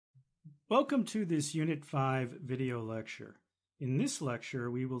Welcome to this Unit 5 video lecture. In this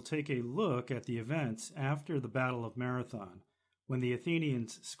lecture, we will take a look at the events after the Battle of Marathon, when the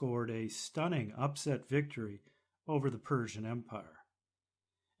Athenians scored a stunning upset victory over the Persian Empire.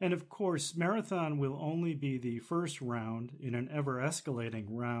 And of course, Marathon will only be the first round in an ever-escalating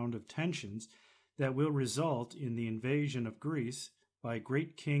round of tensions that will result in the invasion of Greece by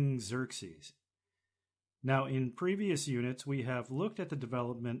great King Xerxes. Now, in previous units, we have looked at the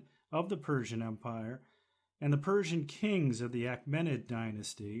development of the Persian Empire and the Persian kings of the Achaemenid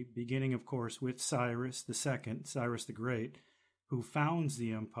dynasty, beginning, of course, with Cyrus II, Cyrus the Great, who founds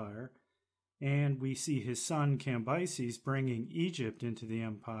the empire, and we see his son Cambyses bringing Egypt into the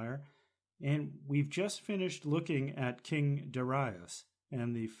empire, and we've just finished looking at King Darius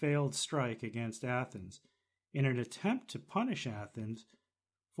and the failed strike against Athens in an attempt to punish Athens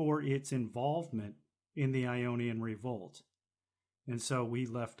for its involvement in the Ionian Revolt. And so we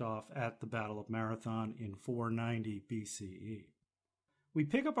left off at the Battle of Marathon in 490 BCE. We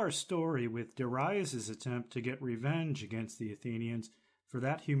pick up our story with Darius's attempt to get revenge against the Athenians for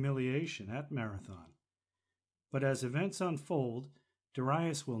that humiliation at Marathon. But as events unfold,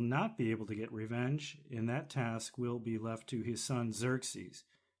 Darius will not be able to get revenge, and that task will be left to his son Xerxes,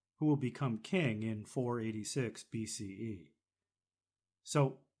 who will become king in 486 BCE.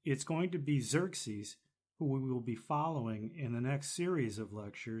 So it's going to be Xerxes who we will be following in the next series of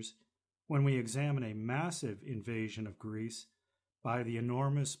lectures when we examine a massive invasion of Greece by the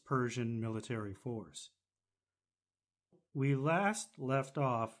enormous Persian military force. We last left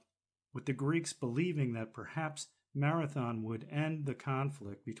off with the Greeks believing that perhaps Marathon would end the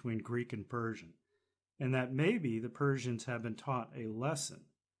conflict between Greek and Persian, and that maybe the Persians have been taught a lesson.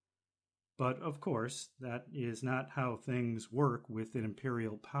 But of course, that is not how things work with an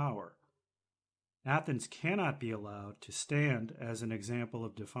imperial power. Athens cannot be allowed to stand as an example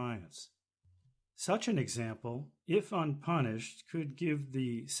of defiance. Such an example, if unpunished, could give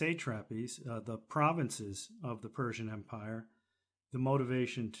the satrapies, the provinces of the Persian Empire, the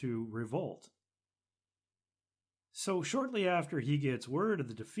motivation to revolt. So shortly after he gets word of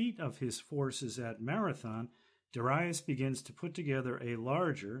the defeat of his forces at Marathon, Darius begins to put together a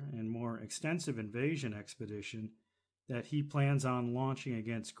larger and more extensive invasion expedition that he plans on launching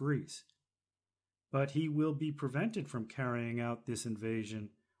against Greece. But he will be prevented from carrying out this invasion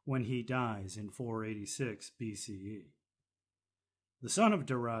when he dies in 486 BCE. The son of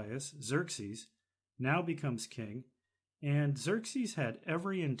Darius, Xerxes, now becomes king, and Xerxes had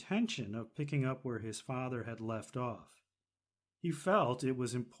every intention of picking up where his father had left off. He felt it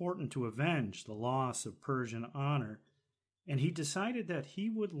was important to avenge the loss of Persian honor, and he decided that he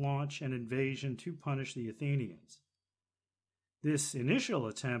would launch an invasion to punish the Athenians. This initial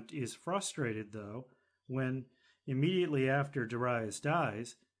attempt is frustrated, though, when, immediately after Darius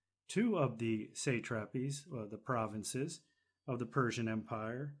dies, two of the satrapies, or the provinces, of the Persian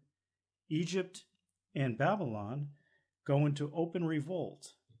Empire, Egypt and Babylon, go into open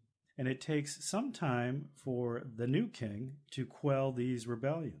revolt, and it takes some time for the new king to quell these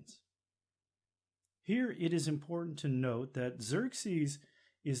rebellions. Here it is important to note that Xerxes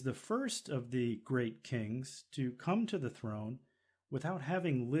is the first of the great kings to come to the throne without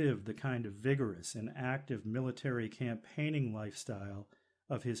having lived the kind of vigorous and active military campaigning lifestyle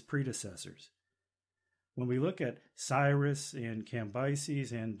of his predecessors. When we look at Cyrus and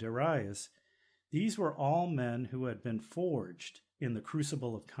Cambyses and Darius, these were all men who had been forged in the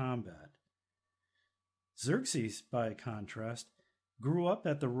crucible of combat. Xerxes, by contrast, grew up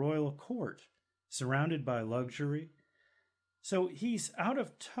at the royal court, surrounded by luxury, so he's out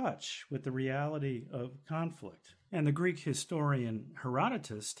of touch with the reality of conflict. And the Greek historian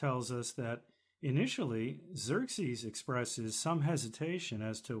Herodotus tells us that initially Xerxes expresses some hesitation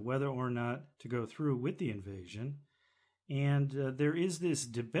as to whether or not to go through with the invasion, and there is this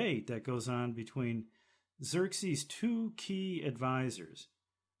debate that goes on between Xerxes' two key advisors,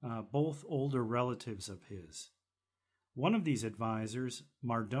 both older relatives of his. One of these advisors,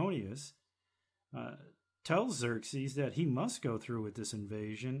 Mardonius, tells Xerxes that he must go through with this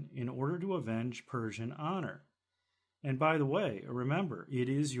invasion in order to avenge Persian honor. And by the way, remember, it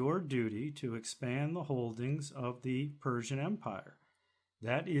is your duty to expand the holdings of the Persian Empire.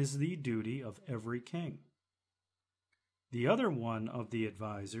 That is the duty of every king. The other one of the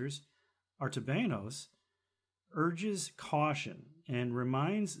advisors, Artabanos, urges caution and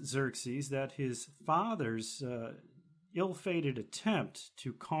reminds Xerxes that his father's ill-fated attempt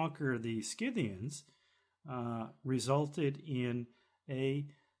to conquer the Scythians resulted in a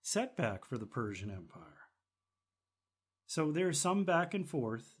setback for the Persian Empire. So there's some back and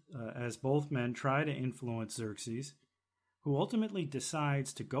forth as both men try to influence Xerxes, who ultimately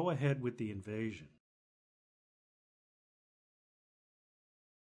decides to go ahead with the invasion.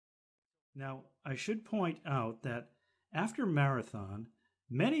 Now, I should point out that after Marathon,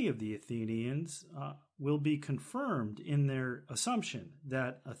 many of the Athenians will be confirmed in their assumption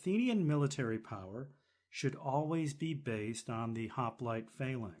that Athenian military power should always be based on the hoplite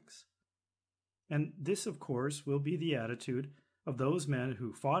phalanx. And this, of course, will be the attitude of those men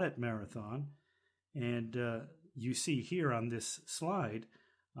who fought at Marathon. And you see here on this slide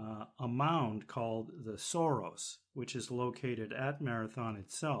a mound called the Soros, which is located at Marathon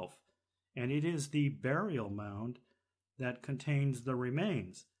itself. And it is the burial mound that contains the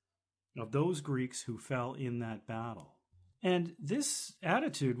remains of those Greeks who fell in that battle. And this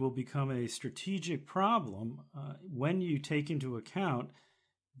attitude will become a strategic problem when you take into account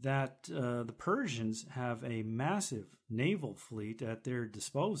that the Persians have a massive naval fleet at their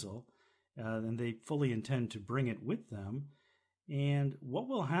disposal, and they fully intend to bring it with them. And what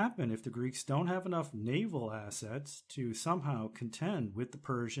will happen if the Greeks don't have enough naval assets to somehow contend with the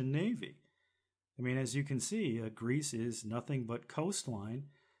Persian navy? I mean, as you can see, Greece is nothing but coastline,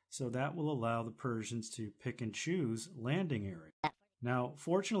 so that will allow the Persians to pick and choose landing areas. Now,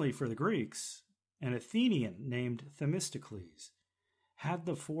 fortunately for the Greeks, an Athenian named Themistocles had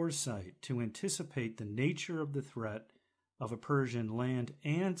the foresight to anticipate the nature of the threat of a Persian land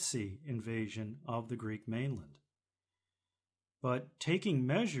and sea invasion of the Greek mainland. But taking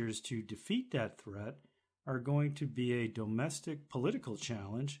measures to defeat that threat are going to be a domestic political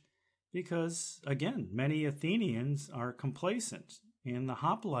challenge because, again, many Athenians are complacent, and the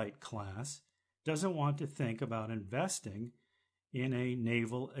hoplite class doesn't want to think about investing in a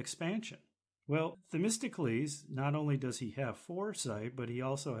naval expansion. Well, Themistocles, not only does he have foresight, but he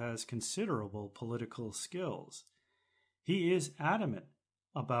also has considerable political skills. He is adamant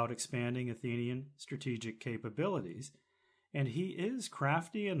about expanding Athenian strategic capabilities, and he is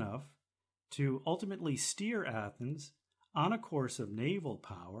crafty enough to ultimately steer Athens on a course of naval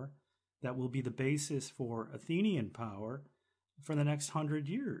power that will be the basis for Athenian power for the next 100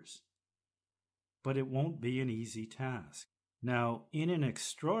 years. But it won't be an easy task. Now, in an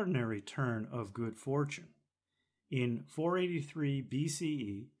extraordinary turn of good fortune, in 483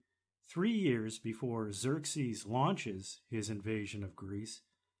 BCE, 3 years before Xerxes launches his invasion of Greece,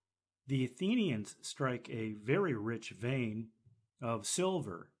 the Athenians strike a very rich vein of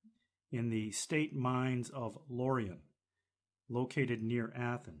silver in the state mines of Laurion, located near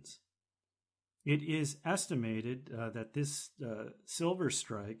Athens. It is estimated that this silver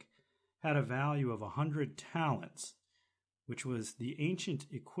strike had a value of 100 talents, which was the ancient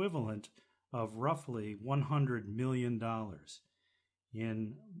equivalent of roughly $100 million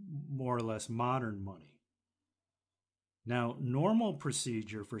in more or less modern money. Now, normal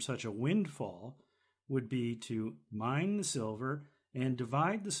procedure for such a windfall would be to mine the silver and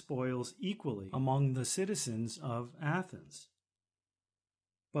divide the spoils equally among the citizens of Athens.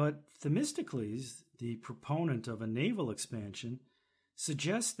 But Themistocles, the proponent of a naval expansion,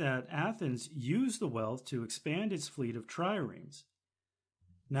 suggests that Athens use the wealth to expand its fleet of triremes.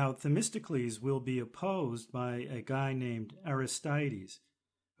 Now, Themistocles will be opposed by a guy named Aristides,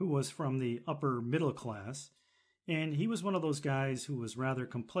 who was from the upper middle class, and he was one of those guys who was rather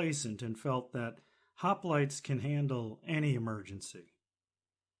complacent and felt that hoplites can handle any emergency.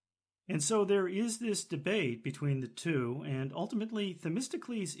 And so there is this debate between the two, and ultimately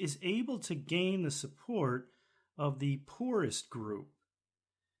Themistocles is able to gain the support of the poorest group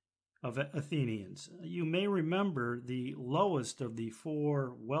of Athenians. You may remember the lowest of the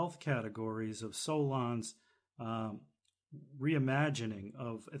 4 wealth categories of Solon's reimagining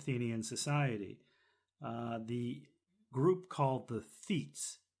of Athenian society, the group called the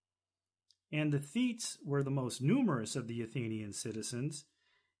Thetes. And the Thetes were the most numerous of the Athenian citizens,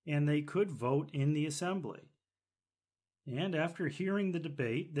 and they could vote in the assembly. And after hearing the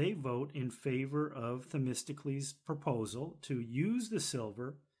debate, they vote in favor of Themistocles' proposal to use the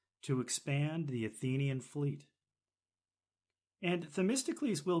silver to expand the Athenian fleet. And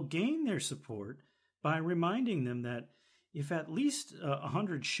Themistocles will gain their support by reminding them that if at least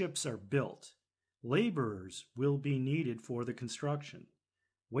 100 ships are built, laborers will be needed for the construction.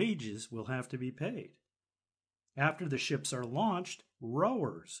 Wages will have to be paid. After the ships are launched,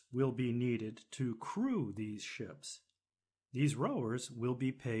 rowers will be needed to crew these ships. These rowers will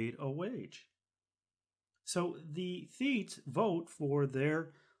be paid a wage. So the Thetes vote for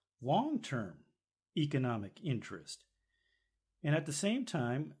their long-term economic interest. And at the same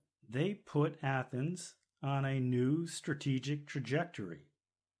time, they put Athens on a new strategic trajectory,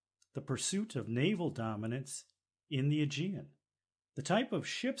 the pursuit of naval dominance in the Aegean. The type of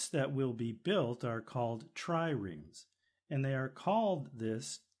ships that will be built are called triremes, and they are called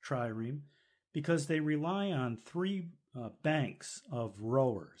this trireme because they rely on three banks of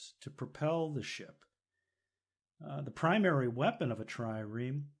rowers to propel the ship. The primary weapon of a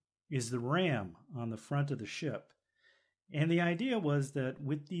trireme is the ram on the front of the ship. And the idea was that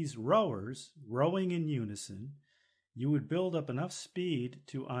with these rowers rowing in unison, you would build up enough speed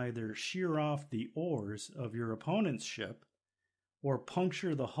to either shear off the oars of your opponent's ship or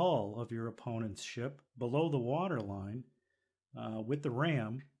puncture the hull of your opponent's ship below the waterline with the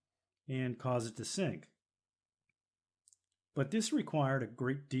ram and cause it to sink. But this required a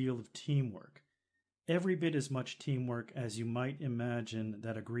great deal of teamwork. Every bit as much teamwork as you might imagine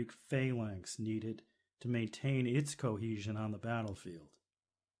that a Greek phalanx needed to maintain its cohesion on the battlefield.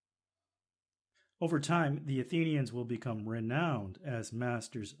 Over time, the Athenians will become renowned as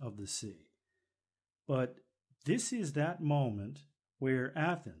masters of the sea. But this is that moment where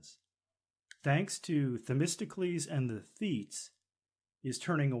Athens, thanks to Themistocles and the Thetes, is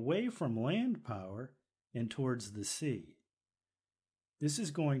turning away from land power and towards the sea. This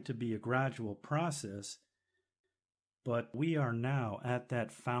is going to be a gradual process, but we are now at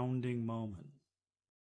that founding moment.